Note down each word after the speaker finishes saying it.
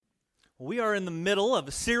We are in the middle of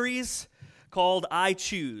a series called I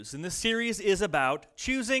Choose, and this series is about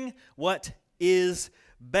choosing what is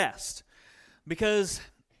best. Because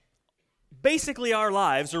basically our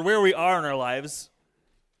lives, or where we are in our lives,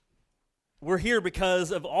 we're here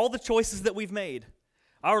because of all the choices that we've made.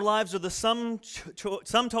 Our lives are the sum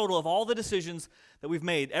total of all the decisions that we've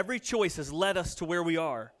made. Every choice has led us to where we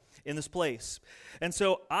are in this place. And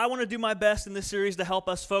so I want to do my best in this series to help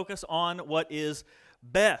us focus on what is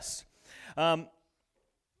best. Not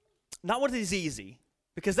what is easy,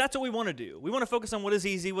 because that's what we want to do. We want to focus on what is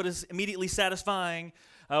easy, what is immediately satisfying,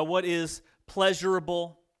 what is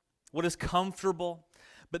pleasurable, what is comfortable.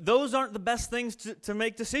 But those aren't the best things to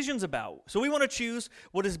make decisions about. So we want to choose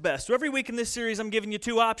what is best. So every week in this series, I'm giving you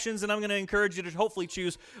two options, and I'm going to encourage you to hopefully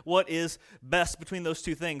choose what is best between those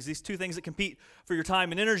two things, these two things that compete for your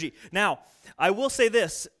time and energy. Now, I will say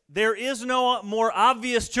this, there is no more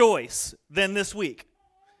obvious choice than this week.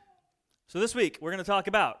 So this week, we're going to talk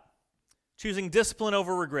about choosing discipline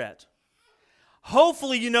over regret.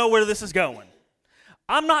 Hopefully you know where this is going.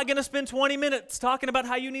 I'm not going to spend 20 minutes talking about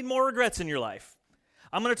how you need more regrets in your life.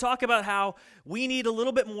 I'm going to talk about how we need a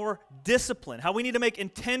little bit more discipline, how we need to make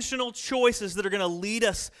intentional choices that are going to lead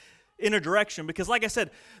us in a direction. Because like I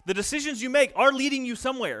said, the decisions you make are leading you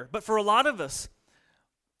somewhere. But for a lot of us,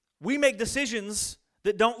 we make decisions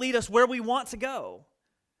that don't lead us where we want to go.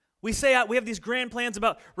 We say we have these grand plans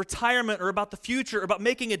about retirement or about the future, or about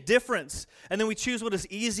making a difference, and then we choose what is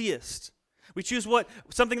easiest. We choose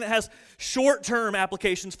something that has short-term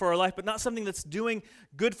applications for our life, but not something that's doing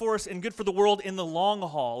good for us and good for the world in the long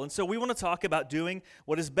haul. And so we want to talk about doing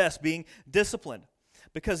what is best, being disciplined.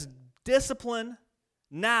 Because discipline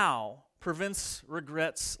now prevents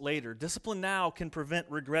regrets later. Discipline now can prevent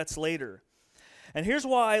regrets later. And here's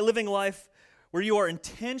why living life where you are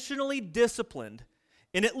intentionally disciplined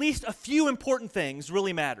in at least a few important things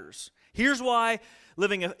really matters. Here's why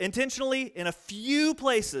living intentionally in a few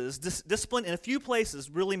places, discipline in a few places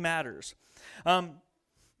really matters.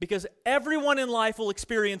 Because everyone in life will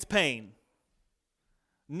experience pain.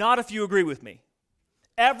 Not if you agree with me.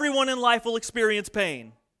 Everyone in life will experience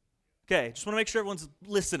pain. Okay, just want to make sure everyone's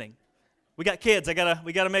listening. We got kids. I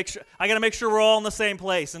gotta make sure we're all in the same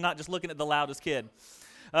place and not just looking at the loudest kid,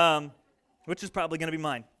 which is probably going to be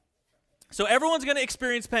mine. So everyone's going to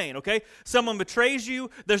experience pain, okay? Someone betrays you,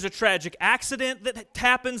 there's a tragic accident that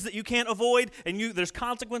happens that you can't avoid, and there's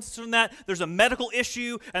consequences from that. There's a medical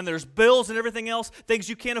issue, and there's bills and everything else, things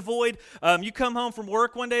you can't avoid. You come home from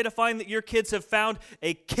work one day to find that your kids have found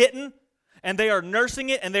a kitten, and they are nursing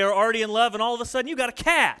it, and they are already in love, and all of a sudden you got a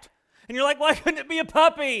cat. And you're like, why couldn't it be a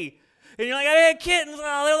puppy? And you're like, I had kittens,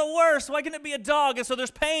 oh, they're the worst. Why couldn't it be a dog? And so there's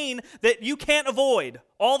pain that you can't avoid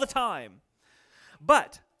all the time.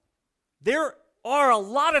 But there are a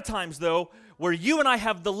lot of times, though, where you and I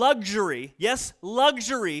have the luxury, yes,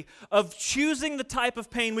 luxury, of choosing the type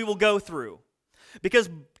of pain we will go through.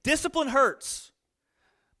 Because discipline hurts,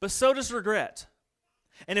 but so does regret.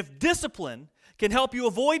 And if discipline can help you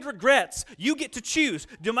avoid regrets, you get to choose.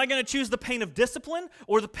 Am I going to choose the pain of discipline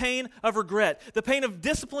or the pain of regret? The pain of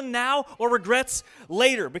discipline now or regrets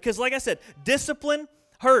later? Because like I said, discipline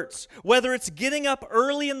hurts. Whether it's getting up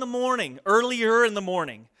earlier in the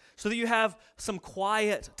morning, so that you have some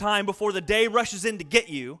quiet time before the day rushes in to get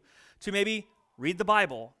you to maybe read the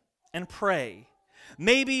Bible and pray.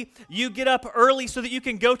 Maybe you get up early so that you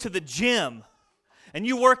can go to the gym and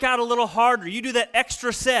you work out a little harder. You do that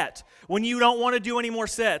extra set when you don't want to do any more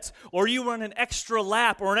sets, or you run an extra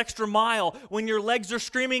lap or an extra mile when your legs are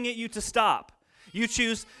screaming at you to stop. You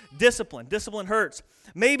choose discipline. Discipline hurts.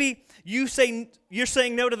 Maybe you're saying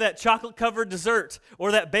no to that chocolate-covered dessert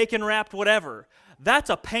or that bacon-wrapped whatever.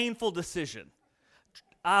 That's a painful decision.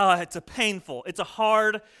 It's a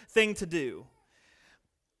hard thing to do.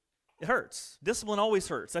 It hurts. Discipline always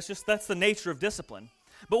hurts. That's the nature of discipline.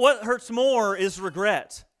 But what hurts more is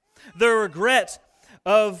regret. The regret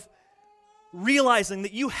of realizing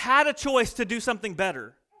that you had a choice to do something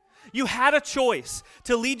better. You had a choice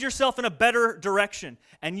to lead yourself in a better direction,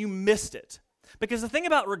 and you missed it. Because the thing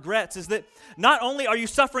about regrets is that not only are you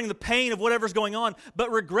suffering the pain of whatever's going on, but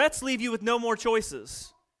regrets leave you with no more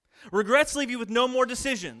choices. Regrets leave you with no more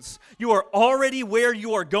decisions. You are already where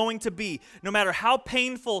you are going to be. No matter how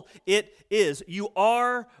painful it is, you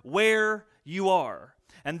are where you are.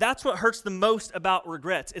 And that's what hurts the most about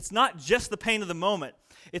regrets. It's not just the pain of the moment.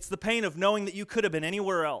 It's the pain of knowing that you could have been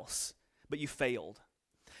anywhere else, but you failed.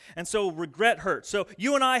 And so regret hurts. So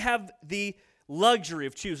you and I have the luxury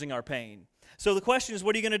of choosing our pain. So the question is,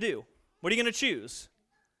 what are you going to do? What are you going to choose?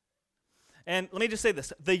 And let me just say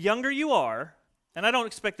this. The younger you are, And I don't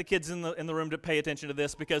expect the kids in the room to pay attention to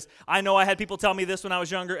this because I know I had people tell me this when I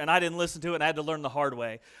was younger and I didn't listen to it and I had to learn the hard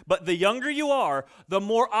way. But the younger you are, the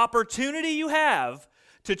more opportunity you have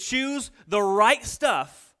to choose the right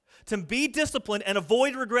stuff, to be disciplined and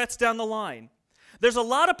avoid regrets down the line. There's a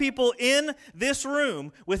lot of people in this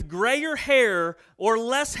room with grayer hair or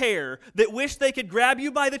less hair that wish they could grab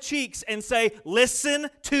you by the cheeks and say, listen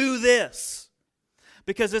to this.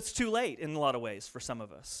 Because it's too late in a lot of ways for some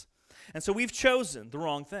of us. And so we've chosen the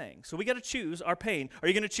wrong thing. So we got to choose our pain. Are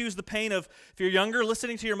you going to choose the pain of, if you're younger,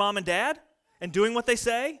 listening to your mom and dad and doing what they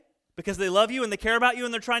say because they love you and they care about you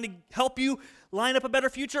and they're trying to help you line up a better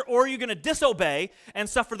future? Or are you going to disobey and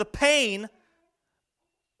suffer the pain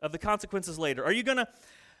of the consequences later? Are you going to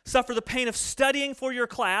suffer the pain of studying for your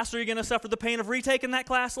class, or are you going to suffer the pain of retaking that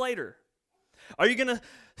class later? Are you going to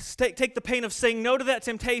take the pain of saying no to that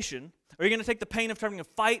temptation, or are you going to take the pain of trying to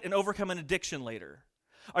fight and overcome an addiction later?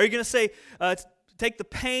 Are you going to take the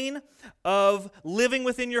pain of living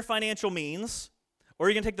within your financial means, or are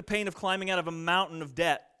you going to take the pain of climbing out of a mountain of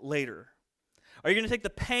debt later? Are you going to take the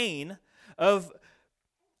pain of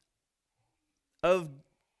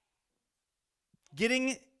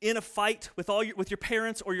getting in a fight with your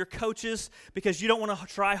parents or your coaches because you don't want to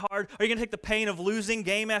try hard? Are you going to take the pain of losing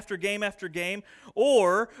game after game after game,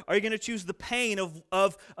 or are you going to choose the pain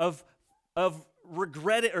of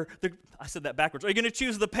regret it? I said that backwards. Are you going to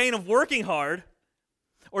choose the pain of working hard,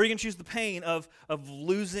 or are you going to choose the pain of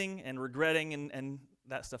losing and regretting and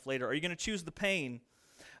that stuff later? Are you going to choose the pain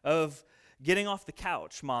of getting off the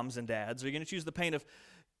couch, moms and dads? Are you going to choose the pain of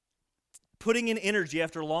putting in energy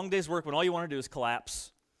after a long day's work when all you want to do is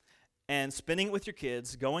collapse, and spending it with your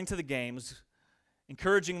kids, going to the games,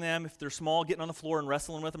 encouraging them if they're small, getting on the floor and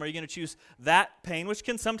wrestling with them? Are you going to choose that pain, which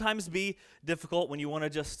can sometimes be difficult when you want to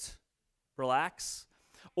just relax?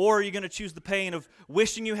 Or are you going to choose the pain of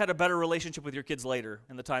wishing you had a better relationship with your kids later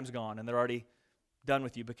and the time's gone and they're already done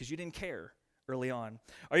with you because you didn't care early on?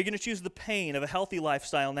 Are you going to choose the pain of a healthy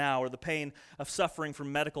lifestyle now, or the pain of suffering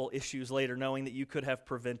from medical issues later, knowing that you could have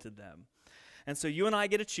prevented them? And so you and I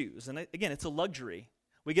get to choose. And again, it's a luxury.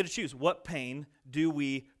 We get to choose, what pain do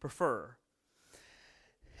we prefer?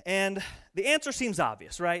 And the answer seems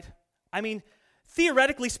obvious, right? I mean,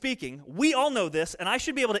 theoretically speaking, we all know this, and I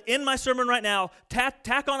should be able to end my sermon right now,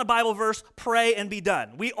 tack on a Bible verse, pray, and be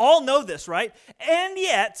done. We all know this, right? And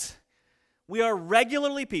yet, we are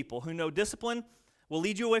regularly people who know discipline will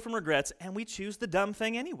lead you away from regrets, and we choose the dumb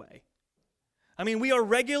thing anyway. I mean, we are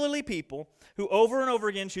regularly people who over and over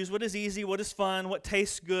again choose what is easy, what is fun, what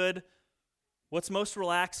tastes good, what's most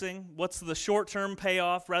relaxing, what's the short-term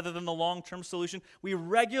payoff rather than the long-term solution. We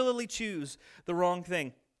regularly choose the wrong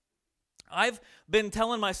thing. I've been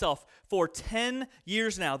telling myself for 10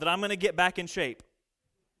 years now that I'm going to get back in shape,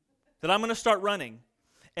 that I'm going to start running.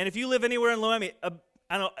 And if you live anywhere in Loemi,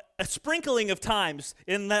 a sprinkling of times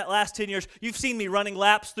in that last 10 years, you've seen me running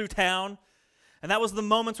laps through town. And that was the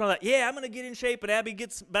moments where I thought, yeah, I'm going to get in shape. And Abby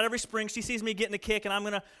gets, about every spring, she sees me getting a kick, and I'm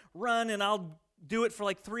going to run, and I'll do it for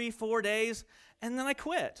like 3-4 days, and then I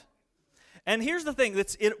quit. And here's the thing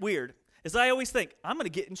that's weird, is I always think, I'm going to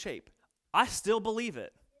get in shape. I still believe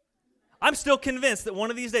it. I'm still convinced that one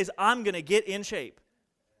of these days I'm going to get in shape.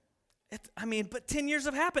 But 10 years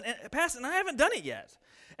have passed, and I haven't done it yet.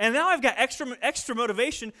 And now I've got extra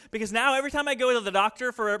motivation, because now every time I go to the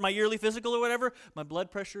doctor for my yearly physical or whatever, my blood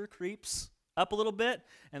pressure creeps up a little bit,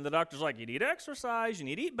 and the doctor's like, you need exercise, you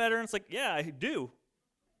need to eat better. And it's like, yeah, I do.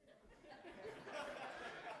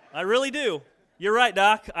 I really do. You're right,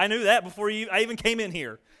 Doc. I knew that before I even came in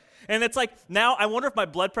here. And it's like, now I wonder if my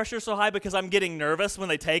blood pressure is so high because I'm getting nervous when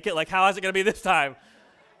they take it. Like, how is it going to be this time?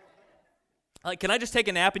 Like, can I just take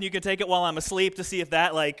a nap and you can take it while I'm asleep to see if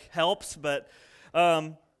that, helps? But,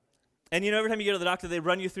 and every time you go to the doctor, they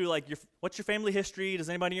run you through, what's your family history? Does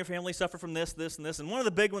anybody in your family suffer from this, this, and this? And one of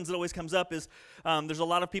the big ones that always comes up is there's a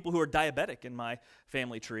lot of people who are diabetic in my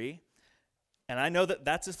family tree. And I know that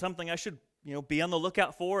that's just something I should be on the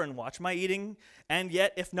lookout for and watch my eating. And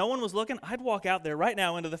yet, if no one was looking, I'd walk out there right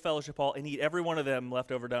now into the fellowship hall and eat every one of them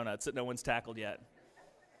leftover donuts that no one's tackled yet.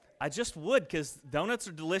 I just would, because donuts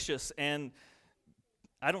are delicious, and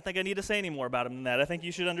I don't think I need to say any more about them than that. I think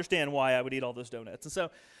you should understand why I would eat all those donuts. And so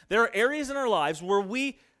there are areas in our lives where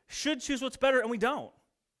we should choose what's better, and we don't.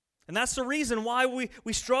 And that's the reason why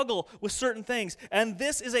we struggle with certain things. And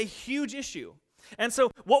this is a huge issue. And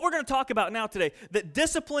so what we're going to talk about now today, that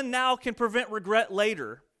discipline now can prevent regret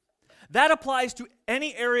later, that applies to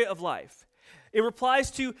any area of life. It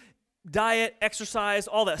applies to diet, exercise,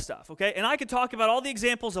 all that stuff, okay? And I could talk about all the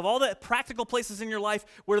examples of all the practical places in your life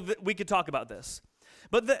where we could talk about this.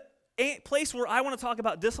 But the place where I want to talk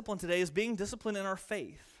about discipline today is being disciplined in our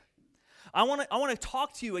faith. I want to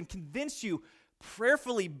talk to you and convince you,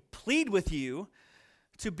 prayerfully plead with you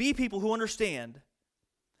to be people who understand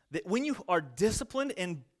that when you are disciplined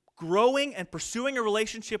and growing and pursuing a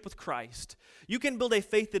relationship with Christ, you can build a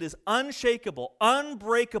faith that is unshakable,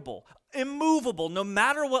 unbreakable, immovable, no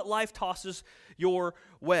matter what life tosses your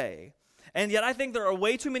way. And yet I think there are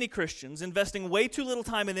way too many Christians investing way too little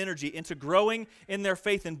time and energy into growing in their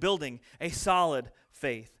faith and building a solid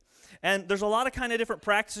faith. And there's a lot of kind of different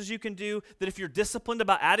practices you can do that if you're disciplined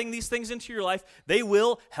about adding these things into your life, they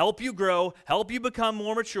will help you grow, help you become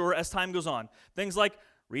more mature as time goes on. Things like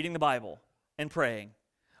reading the Bible and praying.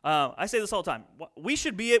 I say this all the time. We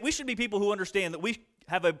should be people who understand that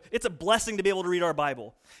it's a blessing to be able to read our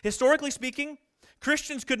Bible. Historically speaking,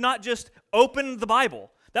 Christians could not just open the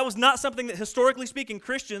Bible. That was not something that, historically speaking,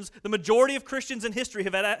 Christians, the majority of Christians in history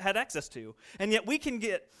have had access to. And yet we can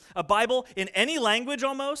get a Bible in any language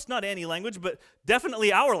almost, not any language, but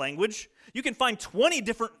definitely our language. You can find 20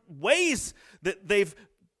 different ways that they've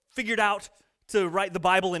figured out to write the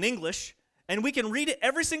Bible in English, and we can read it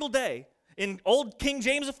every single day. In Old King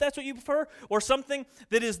James, if that's what you prefer, or something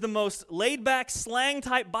that is the most laid-back,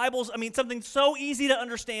 slang-type Bibles. I mean, something so easy to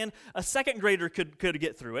understand, a second grader could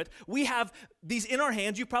get through it. We have these in our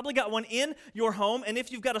hands. You've probably got one in your home, and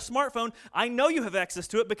if you've got a smartphone, I know you have access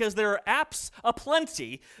to it because there are apps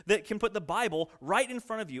aplenty that can put the Bible right in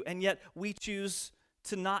front of you, and yet we choose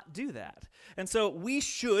to not do that. And so we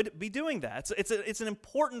should be doing that. It's an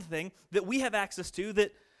important thing that we have access to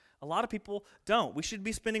that a lot of people don't. We should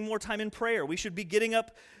be spending more time in prayer. We should be getting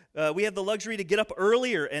up. We have the luxury to get up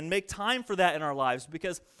earlier and make time for that in our lives,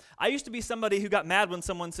 because I used to be somebody who got mad when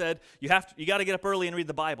someone said, you got to get up early and read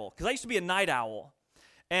the Bible, because I used to be a night owl.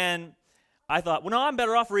 And I thought, well, no, I'm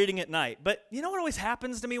better off reading at night. But you know what always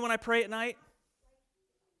happens to me when I pray at night?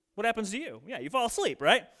 What happens to you? Yeah, you fall asleep,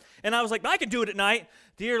 right? And I was like, I could do it at night.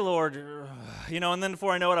 Dear Lord, and then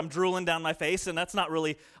before I know it, I'm drooling down my face, and that's not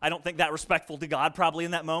really, I don't think, that respectful to God probably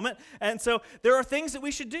in that moment. And so there are things that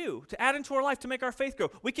we should do to add into our life to make our faith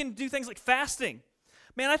grow. We can do things like fasting.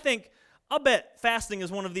 Man, I'll bet fasting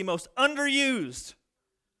is one of the most underused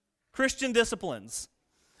Christian disciplines.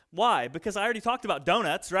 Why? Because I already talked about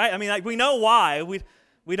donuts, right? I mean, we know why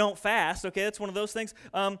we don't fast, okay? That's one of those things.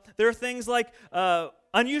 There are things like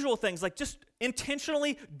unusual things, like just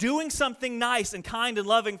intentionally doing something nice and kind and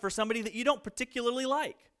loving for somebody that you don't particularly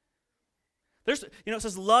like. It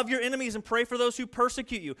says, love your enemies and pray for those who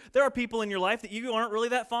persecute you. There are people in your life that you aren't really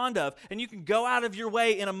that fond of, and you can go out of your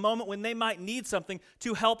way in a moment when they might need something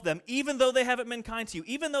to help them, even though they haven't been kind to you,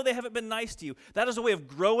 even though they haven't been nice to you. That is a way of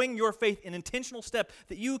growing your faith, an intentional step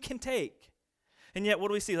that you can take. And yet, what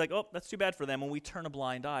do we see? Like, oh, that's too bad for them when we turn a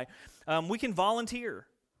blind eye. We can volunteer.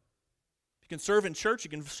 You can serve in church. You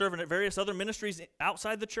can serve in various other ministries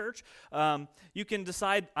outside the church. You can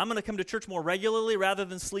decide, I'm going to come to church more regularly rather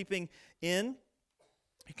than sleeping in.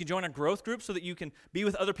 You can join a growth group so that you can be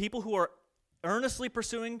with other people who are earnestly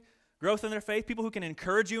pursuing growth in their faith, people who can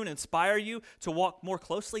encourage you and inspire you to walk more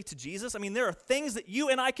closely to Jesus. I mean, there are things that you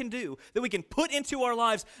and I can do that we can put into our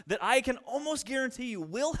lives that I can almost guarantee you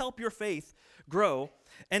will help your faith grow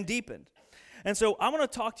and deepen. And so I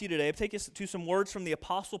want to talk to you today, take us to some words from the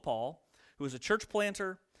Apostle Paul, who was a church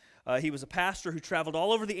planter. He was a pastor who traveled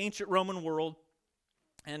all over the ancient Roman world.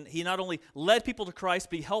 And he not only led people to Christ,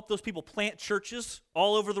 but he helped those people plant churches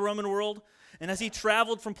all over the Roman world. And as he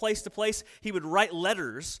traveled from place to place, he would write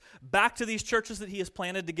letters back to these churches that he has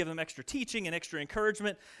planted to give them extra teaching and extra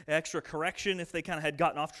encouragement, extra correction if they kind of had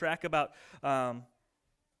gotten off track about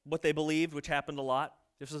what they believed, which happened a lot,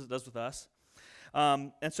 just as it does with us.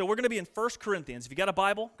 And so we're going to be in 1 Corinthians. If you got a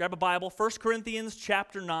Bible, grab a Bible. 1 Corinthians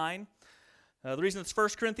chapter 9. The reason it's 1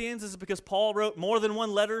 Corinthians is because Paul wrote more than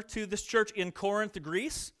one letter to this church in Corinth,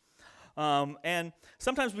 Greece. And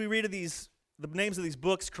sometimes we read the names of these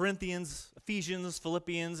books, Corinthians, Ephesians,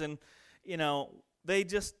 Philippians, and,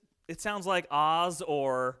 it sounds like Oz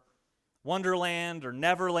or Wonderland or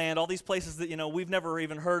Neverland, all these places that, we've never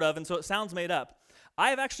even heard of, and so it sounds made up.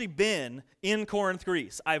 I have actually been in Corinth,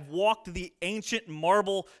 Greece. I've walked the ancient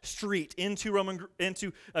marble street into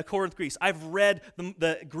Corinth, Greece. I've read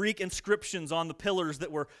the Greek inscriptions on the pillars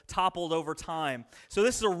that were toppled over time. So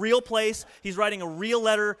this is a real place. He's writing a real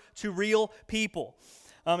letter to real people.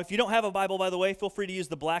 If you don't have a Bible, by the way, feel free to use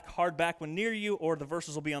the black hardback one near you, or the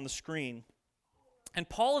verses will be on the screen. And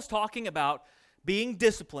Paul is talking about being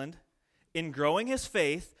disciplined in growing his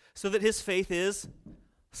faith so that his faith is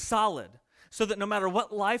solid. So that no matter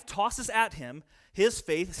what life tosses at him, his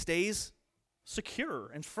faith stays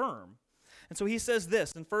secure and firm. And so he says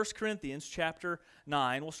this in 1 Corinthians chapter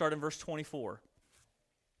 9. We'll start in verse 24.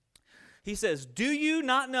 He says, "Do you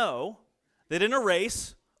not know that in a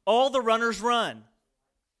race All the runners run.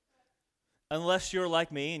 Unless you're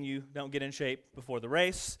like me and you don't get in shape before the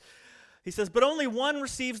race. He says, but only one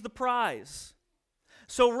receives the prize.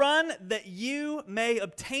 So run that you may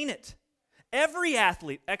obtain it. Every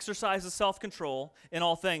athlete exercises self-control in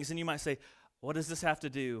all things. And you might say, what does this have to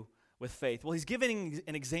do with faith? Well, he's giving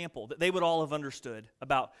an example that they would all have understood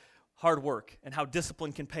about hard work and how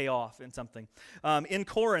discipline can pay off in something. In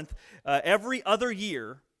Corinth, every other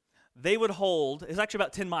year, they would hold, it's actually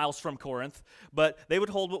about 10 miles from Corinth, but they would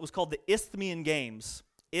hold what was called the Isthmian Games.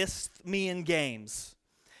 Isthmian Games.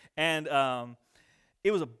 And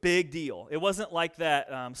it was a big deal. It wasn't like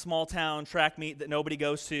that small town track meet that nobody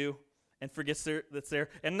goes to and forgets that's there.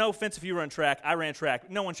 And no offense if you run track, I ran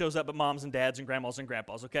track. No one shows up but moms and dads and grandmas and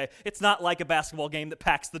grandpas, okay? It's not like a basketball game that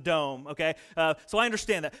packs the dome, okay? So I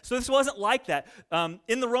understand that. So this wasn't like that.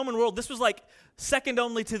 In the Roman world, this was like second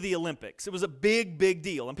only to the Olympics. It was a big, big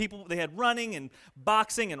deal. And people, they had running and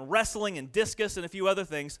boxing and wrestling and discus and a few other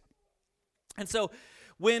things. And so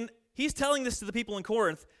when he's telling this to the people in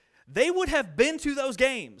Corinth, they would have been to those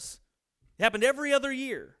games. It happened every other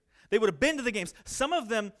year. They would have been to the games. Some of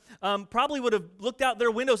them probably would have looked out their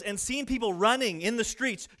windows and seen people running in the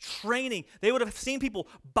streets, training. They would have seen people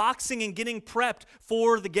boxing and getting prepped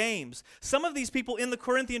for the games. Some of these people in the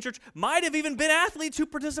Corinthian church might have even been athletes who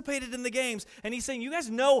participated in the games. And he's saying, you guys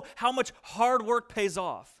know how much hard work pays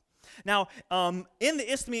off. Now, in the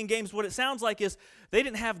Isthmian Games, what it sounds like is they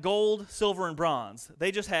didn't have gold, silver, and bronze.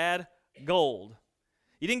 They just had gold.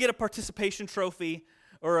 You didn't get a participation trophy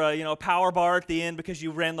or a power bar at the end because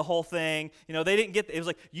you ran the whole thing. They didn't get, it was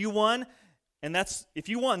like, you won, and that's, if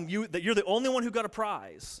you won, you're the only one who got a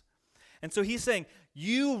prize. And so he's saying,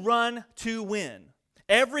 you run to win.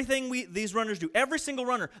 Everything these runners do, every single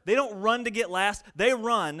runner, they don't run to get last, they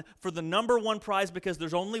run for the number one prize because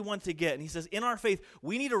there's only one to get. And he says, in our faith,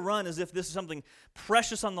 we need to run as if this is something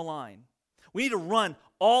precious on the line. We need to run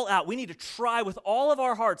all out. We need to try with all of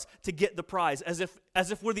our hearts to get the prize, as if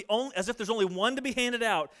there's only one to be handed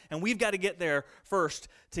out, and we've got to get there first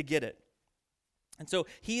to get it. And so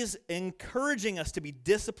he is encouraging us to be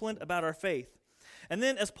disciplined about our faith. And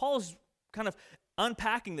then as Paul is kind of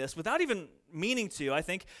unpacking this, without even meaning to, I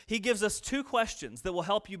think, he gives us two questions that will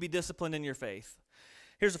help you be disciplined in your faith.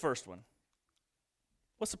 Here's the first one.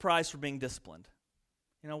 What's the prize for being disciplined?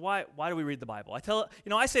 Why do we read the Bible?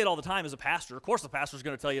 I say it all the time as a pastor. Of course the pastor's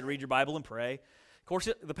going to tell you to read your Bible and pray. Of course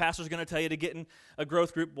the pastor's going to tell you to get in a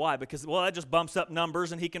growth group. Why? Because, that just bumps up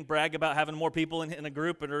numbers and he can brag about having more people in a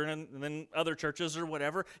group or in other churches or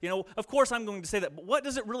whatever. Of course I'm going to say that, but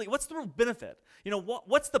what's the real benefit?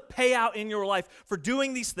 What's the payout in your life for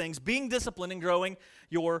doing these things, being disciplined and growing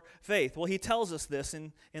your faith? Well, he tells us this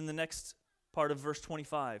in the next part of verse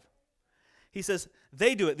 25. He says,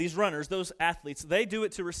 they do it, these runners, those athletes, they do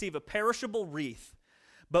it to receive a perishable wreath,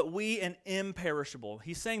 but we an imperishable.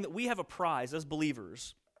 He's saying that we have a prize as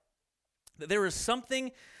believers, that there is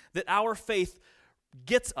something that our faith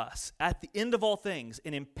gets us at the end of all things,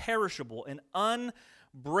 an imperishable, an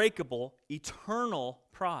unbreakable, eternal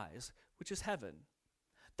prize, which is heaven.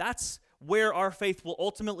 That's where our faith will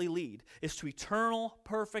ultimately lead, is to eternal,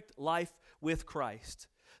 perfect life with Christ.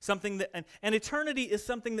 Something that, and eternity is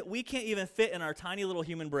something that we can't even fit in our tiny little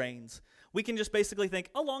human brains. We can just basically think,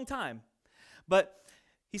 a long time. But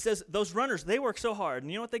he says, those runners, they work so hard,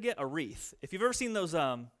 and you know what they get? A wreath. If you've ever seen those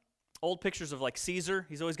old pictures of like Caesar,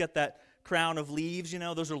 he's always got that crown of leaves,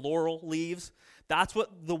 those are laurel leaves. That's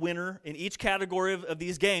what the winner in each category of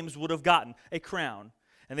these games would have gotten, a crown.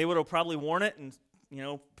 And they would have probably worn it and,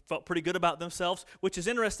 felt pretty good about themselves, which is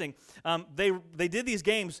interesting. They did these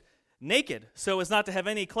games naked, so as not to have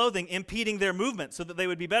any clothing impeding their movement so that they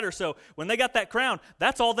would be better. So when they got that crown,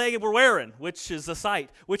 that's all they were wearing, which is a sight,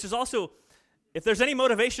 which is also, if there's any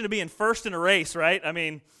motivation to be in first in a race, right?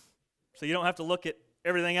 So you don't have to look at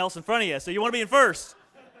everything else in front of you, so you want to be in first.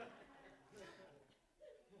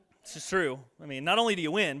 It's just true. Not only do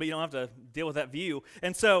you win, but you don't have to deal with that view.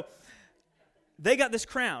 And so they got this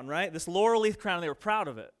crown, right? This laurel leaf crown, and they were proud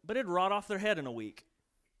of it, but it'd rot off their head in a week.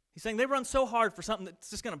 He's saying they run so hard for something that's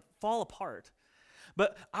just going to fall apart.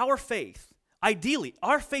 But our faith, ideally,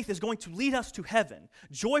 our faith is going to lead us to heaven.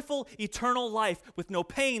 Joyful, eternal life with no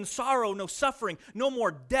pain, sorrow, no suffering, no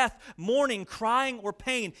more death, mourning, crying, or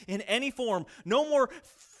pain in any form. No more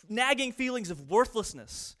nagging feelings of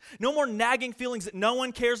worthlessness. No more nagging feelings that no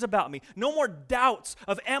one cares about me. No more doubts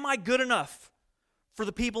of, am I good enough for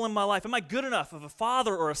the people in my life? Am I good enough of a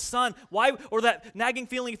father or a son? Why? Or that nagging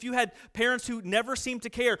feeling if you had parents who never seemed to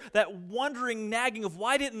care, that wondering nagging of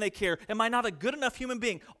why didn't they care? Am I not a good enough human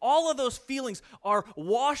being? All of those feelings are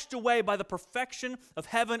washed away by the perfection of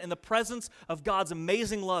heaven and the presence of God's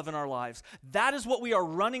amazing love in our lives. That is what we are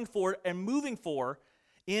running for and moving for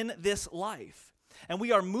in this life. And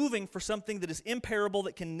we are moving for something that is imperishable,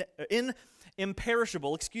 that can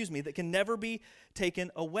never be taken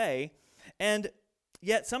away. And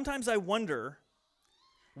yet sometimes I wonder,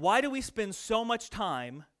 why do we spend so much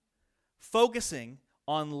time focusing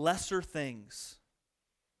on lesser things?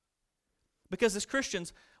 Because as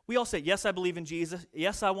Christians, we all say, yes, I believe in Jesus.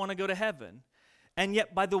 Yes, I want to go to heaven. And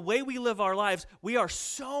yet by the way we live our lives, we are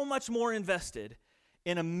so much more invested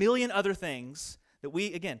in a million other things that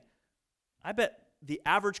we, again, I bet the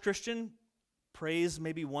average Christian prays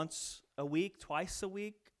maybe once a week, twice a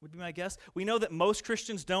week would be my guess. We know that most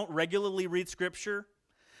Christians don't regularly read Scripture.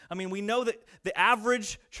 I mean, we know that the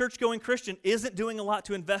average church-going Christian isn't doing a lot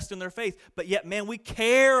to invest in their faith, but yet, man, we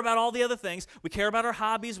care about all the other things. We care about our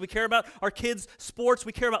hobbies. We care about our kids' sports.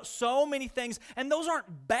 We care about so many things, and those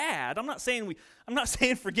aren't bad. I'm not saying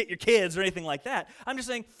forget your kids or anything like that. I'm just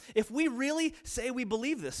saying if we really say we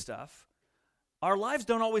believe this stuff, our lives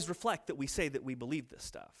don't always reflect that we say that we believe this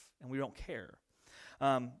stuff, and we don't care.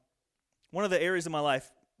 One of the areas of my life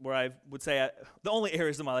where I would say, the only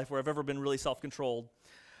areas of my life where I've ever been really self-controlled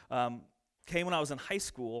came when I was in high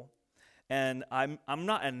school, and I'm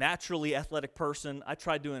not a naturally athletic person. I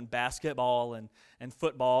tried doing basketball and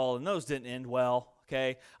football, and those didn't end well,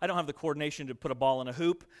 okay? I don't have the coordination to put a ball in a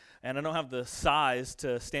hoop, and I don't have the size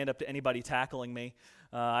to stand up to anybody tackling me.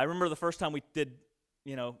 I remember the first time we did,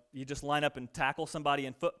 you just line up and tackle somebody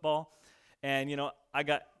in football, and, I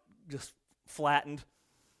got just flattened,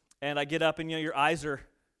 and I get up, and, your eyes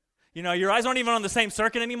aren't even on the same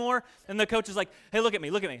circuit anymore, and the coach is like, hey, look at me,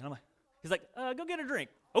 and I'm like, he's like, go get a drink.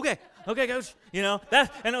 Okay, coach, that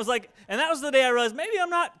was the day I realized maybe I'm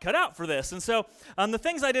not cut out for this. And so the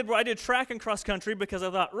things I did were I did track and cross country because I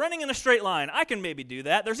thought running in a straight line, I can maybe do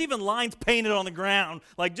that. There's even lines painted on the ground,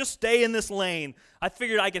 like just stay in this lane. I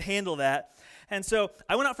figured I could handle that. And so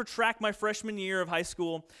I went out for track my freshman year of high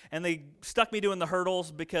school, and they stuck me doing the hurdles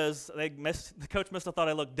because the coach must have thought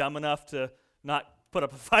I looked dumb enough to not put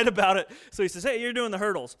up a fight about it. So he says, hey, you're doing the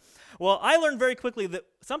hurdles. Well, I learned very quickly that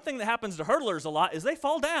something that happens to hurdlers a lot is they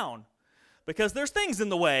fall down because there's things in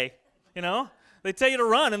the way, They tell you to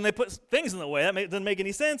run, and they put things in the way. That doesn't make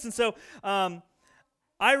any sense. And so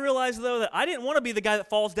I realized, though, that I didn't want to be the guy that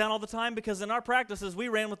falls down all the time because in our practices, we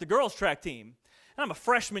ran with the girls' track team. And I'm a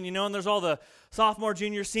freshman, and there's all the sophomore,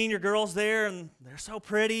 junior, senior girls there, and they're so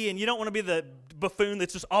pretty, and you don't want to be the buffoon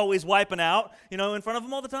that's just always wiping out, in front of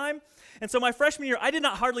them all the time. And so my freshman year, I did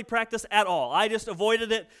not hardly practice at all. I just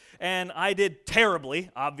avoided it, and I did terribly,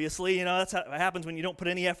 obviously. That's how it happens when you don't put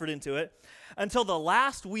any effort into it. Until the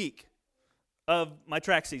last week of my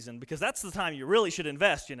track season, because that's the time you really should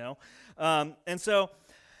invest, And so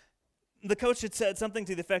the coach had said something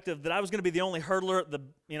to the effect of that I was going to be the only hurdler at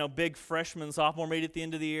the big freshman sophomore meet at the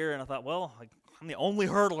end of the year, and I thought, well, I'm the only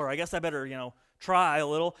hurdler. I guess I better try a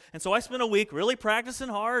little. And so I spent a week really practicing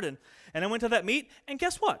hard, and I went to that meet, and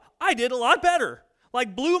guess what? I did a lot better.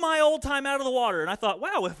 Blew my old time out of the water, and I thought,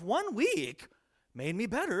 wow, if 1 week made me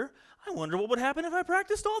better, I wonder what would happen if I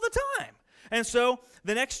practiced all the time. And so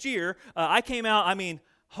the next year, I came out,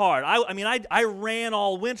 hard. I ran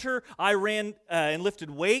all winter. I ran and lifted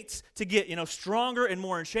weights to get, stronger and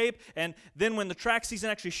more in shape. And then when the track season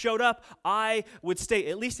actually showed up, I would stay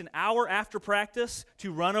at least an hour after practice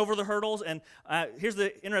to run over the hurdles. And here's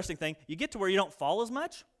the interesting thing. You get to where you don't fall as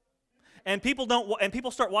much. And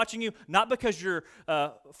people start watching you not because you're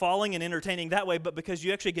falling and entertaining that way, but because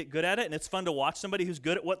you actually get good at it, and it's fun to watch somebody who's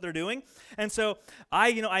good at what they're doing. And so I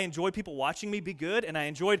enjoyed people watching me be good, and I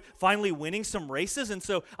enjoyed finally winning some races. And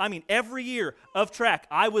so every year of track,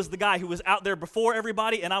 I was the guy who was out there before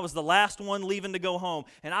everybody, and I was the last one leaving to go home.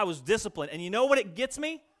 And I was disciplined. And you know what it gets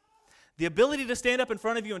me? The ability to stand up in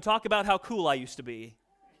front of you and talk about how cool I used to be.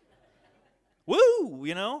 Woo,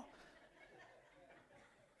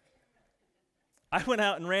 I went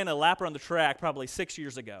out and ran a lap around the track probably 6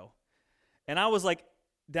 years ago, and I was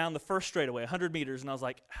down the first straightaway, 100 meters, and I was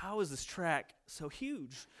like, how is this track so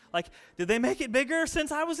huge? Did they make it bigger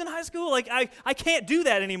since I was in high school? I can't do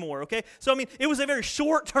that anymore, okay? So, it was a very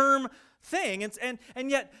short-term thing,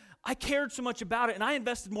 and yet I cared so much about it, and I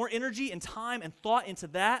invested more energy and time and thought into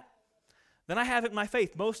that than I have in my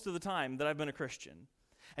faith most of the time that I've been a Christian.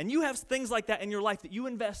 And you have things like that in your life that you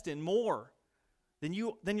invest in more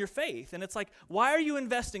than your faith. And it's why are you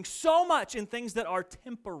investing so much in things that are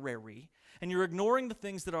temporary and you're ignoring the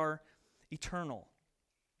things that are eternal?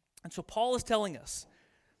 And so Paul is telling us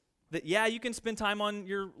that, yeah, you can spend time on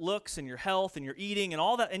your looks and your health and your eating and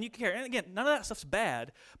all that, and you care. And again, none of that stuff's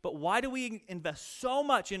bad, but why do we invest so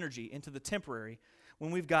much energy into the temporary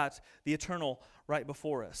when we've got the eternal right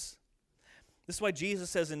before us? This is why Jesus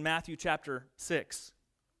says in Matthew chapter 6,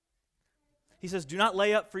 he says, do not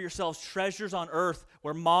lay up for yourselves treasures on earth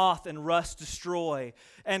where moth and rust destroy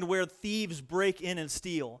and where thieves break in and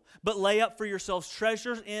steal, but lay up for yourselves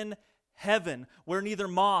treasures in heaven where neither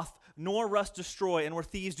moth nor rust destroy and where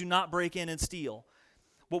thieves do not break in and steal.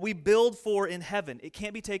 What we build for in heaven, it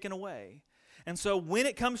can't be taken away. And so when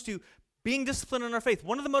it comes to being disciplined in our faith,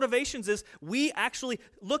 one of the motivations is we actually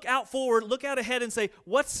look out forward, look out ahead and say,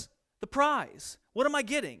 what's the prize? What am I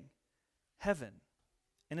getting? Heaven.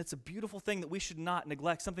 And it's a beautiful thing that we should not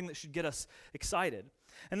neglect, something that should get us excited.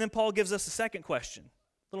 And then Paul gives us a second question,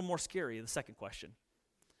 a little more scary, the second question.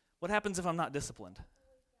 What happens if I'm not disciplined?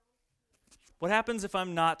 What happens if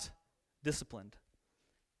I'm not disciplined?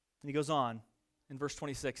 And he goes on in verse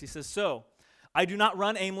 26. He says, so I do not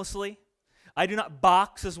run aimlessly. I do not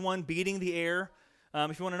box as one beating the air.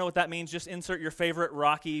 If you want to know what that means, just insert your favorite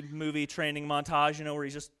Rocky movie training montage, where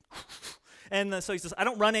he's just... And so he says, I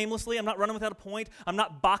don't run aimlessly. I'm not running without a point. I'm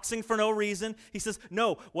not boxing for no reason. He says,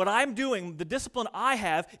 no, what I'm doing, the discipline I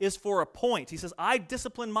have is for a point. He says, I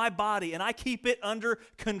discipline my body and I keep it under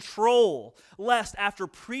control, lest after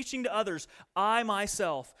preaching to others, I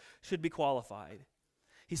myself should be qualified.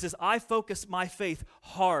 He says, I focus my faith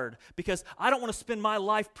hard because I don't want to spend my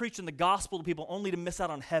life preaching the gospel to people only to miss out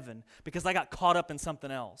on heaven because I got caught up in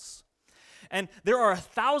something else. And there are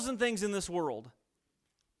 1,000 things in this world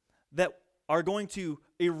that are going to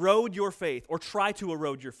erode your faith or try to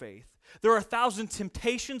erode your faith. There are 1,000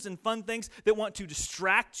 temptations and fun things that want to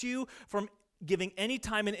distract you from giving any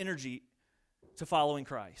time and energy to following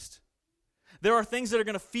Christ. There are things that are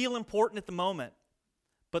going to feel important at the moment,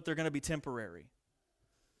 but they're going to be temporary.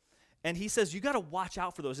 And he says you got to watch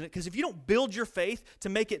out for those, because if you don't build your faith to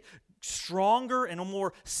make it stronger and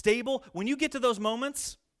more stable, when you get to those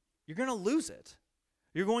moments, you're going to lose it.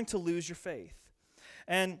 You're going to lose your faith.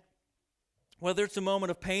 And whether it's a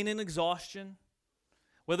moment of pain and exhaustion,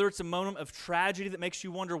 whether it's a moment of tragedy that makes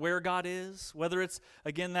you wonder where God is, whether it's,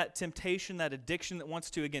 again, that temptation, that addiction that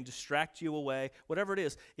wants to, again, distract you away, whatever it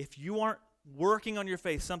is, if you aren't working on your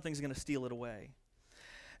faith, something's going to steal it away.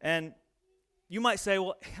 And you might say,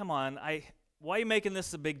 well, come on, why are you making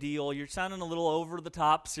this a big deal? You're sounding a little over the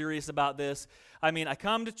top serious about this. I mean, I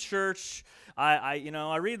come to church, I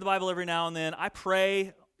read the Bible every now and then, I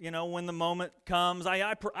pray, when the moment comes.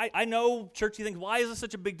 I know churchy things. Why is this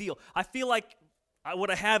such a big deal? I feel like what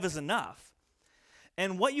I have is enough.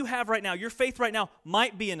 And what you have right now, your faith right now,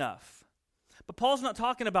 might be enough. But Paul's not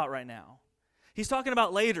talking about right now. He's talking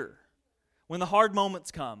about later, when the hard moments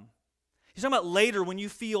come. He's talking about later when you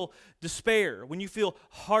feel despair, when you feel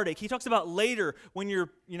heartache. He talks about later when you're,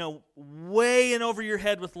 way in over your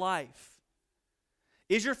head with life.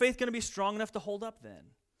 Is your faith going to be strong enough to hold up then?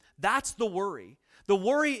 That's the worry. The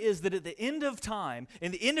worry is that at the end of time,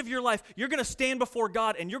 in the end of your life, you're going to stand before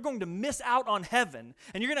God and you're going to miss out on heaven,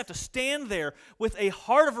 and you're going to have to stand there with a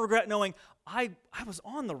heart of regret knowing, I was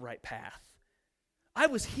on the right path. I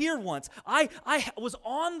was here once. I was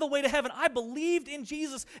on the way to heaven. I believed in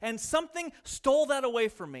Jesus, and something stole that away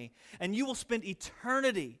from me, and you will spend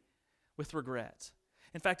eternity with regret.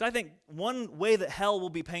 In fact, I think one way that hell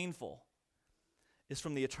will be painful is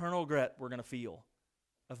from the eternal regret we're going to feel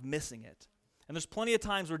of missing it. And there's plenty of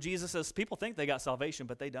times where Jesus says people think they got salvation,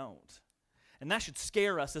 but they don't. And that should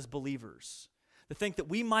scare us as believers, to think that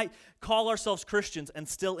we might call ourselves Christians and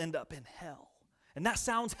still end up in hell. And that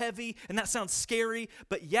sounds heavy, and that sounds scary,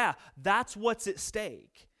 but yeah, that's what's at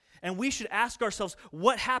stake. And we should ask ourselves,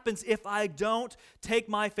 what happens if I don't take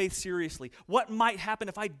my faith seriously? What might happen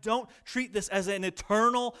if I don't treat this as an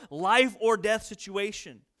eternal life or death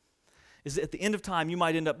situation? Is that at the end of time, you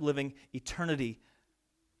might end up living eternity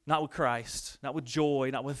not with Christ, not with joy,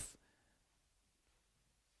 not with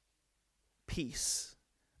peace,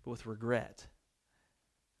 but with regret.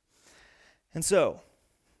 And so,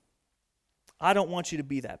 I don't want you to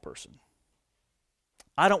be that person.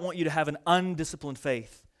 I don't want you to have an undisciplined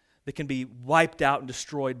faith that can be wiped out and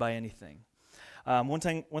destroyed by anything. One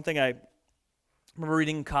thing I remember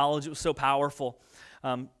reading in college, it was so powerful.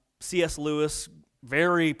 C.S. Lewis,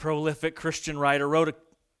 very prolific Christian writer, wrote a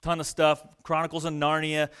ton of stuff, Chronicles of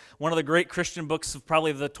Narnia, one of the great Christian books of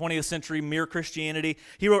probably the 20th century, Mere Christianity.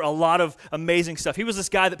 He wrote a lot of amazing stuff. He was this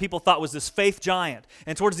guy that people thought was this faith giant.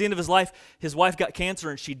 And towards the end of his life, his wife got cancer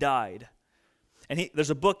and she died. And there's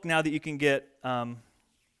a book now that you can get that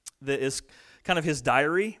is kind of his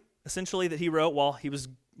diary, essentially, that he wrote while he was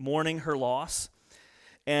mourning her loss.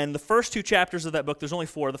 And the first 2 chapters of that book, there's only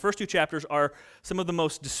 4, the first 2 chapters are some of the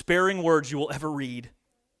most despairing words you will ever read.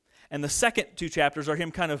 And the second 2 chapters are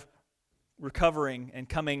him kind of recovering and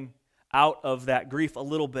coming out of that grief a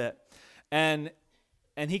little bit. And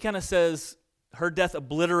he kind of says, her death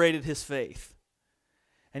obliterated his faith.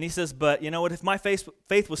 And he says, but you know what, if my faith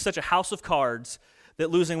was such a house of cards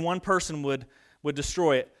that losing one person would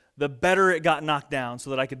destroy it, the better it got knocked down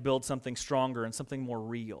so that I could build something stronger and something more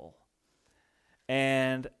real.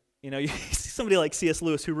 And, you know, you see somebody like C.S.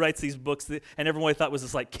 Lewis who writes these books and everyone thought was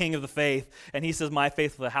this like king of the faith, and he says, my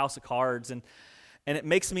faith was a house of cards. And it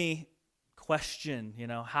makes me question, you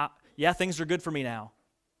know, things are good for me now.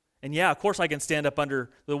 And yeah, of course I can stand up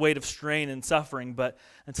under the weight of strain and suffering, but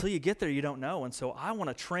until you get there, you don't know. And so I want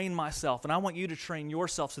to train myself, and I want you to train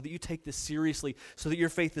yourself so that you take this seriously, so that your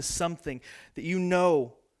faith is something that you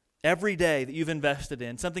know every day that you've invested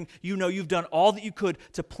in, something you know you've done all that you could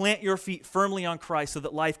to plant your feet firmly on Christ so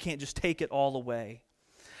that life can't just take it all away.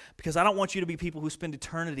 Because I don't want you to be people who spend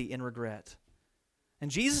eternity in regret.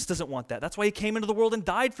 And Jesus doesn't want that. That's why he came into the world and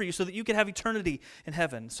died for you, so that you could have eternity in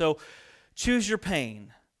heaven. So choose your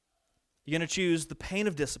pain. You're going to choose the pain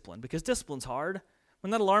of discipline, because discipline's hard.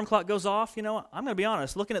 When that alarm clock goes off, you know, I'm going to be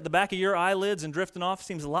honest, looking at the back of your eyelids and drifting off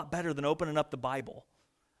seems a lot better than opening up the Bible.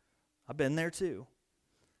 I've been there too.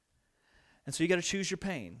 And so you got to choose your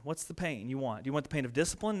pain. What's the pain you want? Do you want the pain of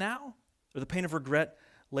discipline now, or the pain of regret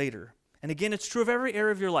later? And again, it's true of every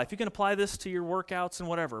area of your life. You can apply this to your workouts and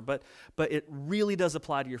whatever, but it really does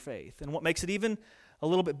apply to your faith. And what makes it even a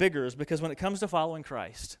little bit bigger is because when it comes to following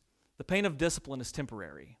Christ, the pain of discipline is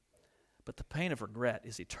temporary, but the pain of regret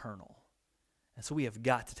is eternal. And so we have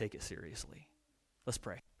got to take it seriously. Let's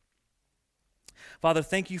pray. Father,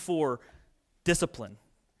 thank you for discipline.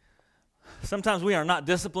 Sometimes we are not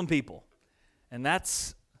disciplined people, and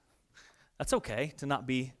that's okay to not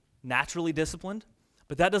be naturally disciplined,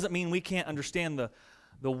 but that doesn't mean we can't understand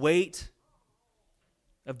the weight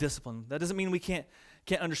of discipline. That doesn't mean we can't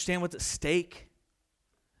understand what's at stake.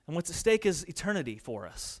 And what's at stake is eternity for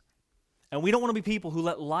us. And we don't want to be people who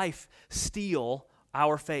let life steal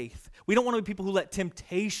our faith. We don't want to be people who let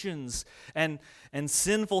temptations and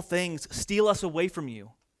sinful things steal us away from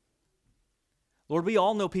you. Lord, we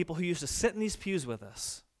all know people who used to sit in these pews with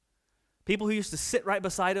us. People who used to sit right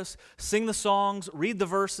beside us, sing the songs, read the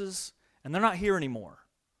verses, and they're not here anymore.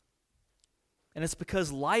 And it's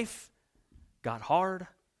because life got hard,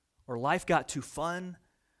 or life got too fun,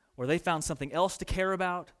 or they found something else to care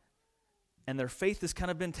about, and their faith has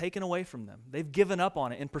kind of been taken away from them. They've given up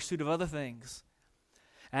on it in pursuit of other things.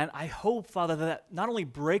 And I hope, Father, that not only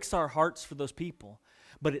breaks our hearts for those people,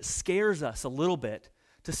 but it scares us a little bit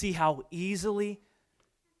to see how easily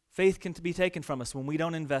faith can be taken from us when we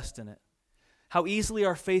don't invest in it. How easily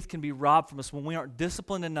our faith can be robbed from us when we aren't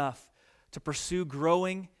disciplined enough to pursue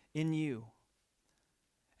growing in you.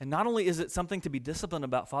 And not only is it something to be disciplined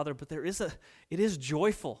about, Father, but it is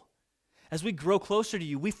joyful. As we grow closer to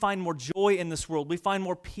you, we find more joy in this world. We find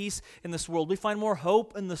more peace in this world. We find more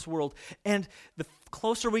hope in this world. And the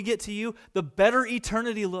closer we get to you, the better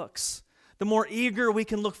eternity looks. The more eager we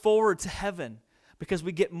can look forward to heaven, because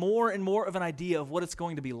we get more and more of an idea of what it's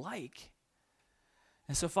going to be like.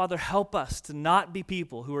 And so, Father, help us to not be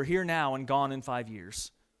people who are here now and gone in 5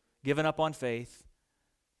 years, given up on faith,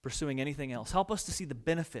 pursuing anything else. Help us to see the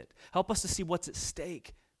benefit. Help us to see what's at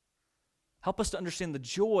stake. Help us to understand the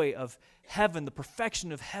joy of heaven, the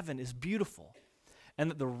perfection of heaven is beautiful, and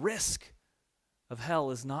that the risk of hell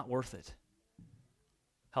is not worth it.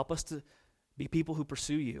 Help us to be people who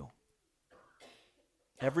pursue you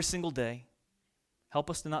every single day. Help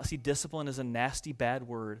us to not see discipline as a nasty, bad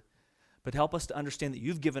word, but help us to understand that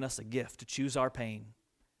you've given us a gift to choose our pain,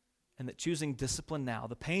 and that choosing discipline now,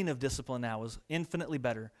 the pain of discipline now, is infinitely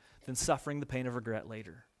better than suffering the pain of regret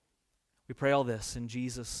later. We pray all this in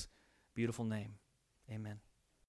Jesus' beautiful name. Amen.